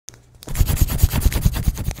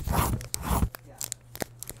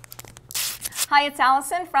Hi, it's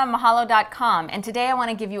Allison from mahalodotcom, and today I want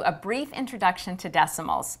to give you a brief introduction to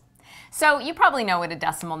decimals. So you probably know what a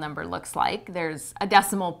decimal number looks like. There's a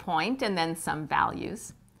decimal point and then some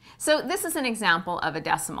values. So this is an example of a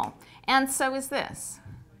decimal, and so is this,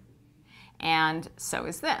 and so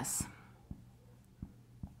is this.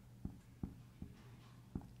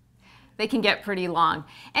 They can get pretty long.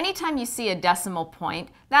 Anytime you see a decimal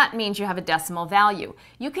point, that means you have a decimal value.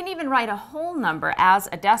 You can even write a whole number as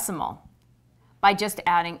a decimal by just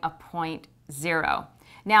adding a 0.0.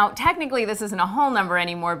 Now, technically this isn't a whole number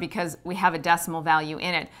anymore because we have a decimal value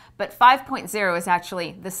in it, but 5.0 is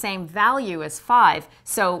actually the same value as 5,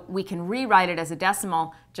 so we can rewrite it as a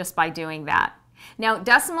decimal just by doing that. Now,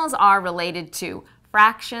 decimals are related to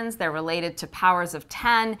fractions, they're related to powers of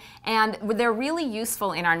 10, and they're really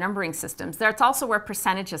useful in our numbering systems. That's also where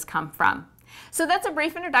percentages come from. So that's a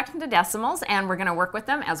brief introduction to decimals, and we're going to work with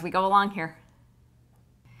them as we go along here.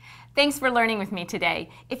 Thanks for learning with me today.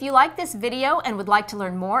 If you like this video and would like to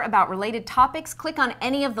learn more about related topics, click on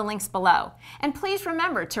any of the links below. And please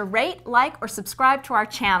remember to rate, like, or subscribe to our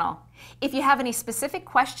channel. If you have any specific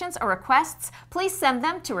questions or requests, please send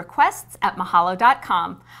them to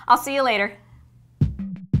requests@mahalodotcom. I'll see you later.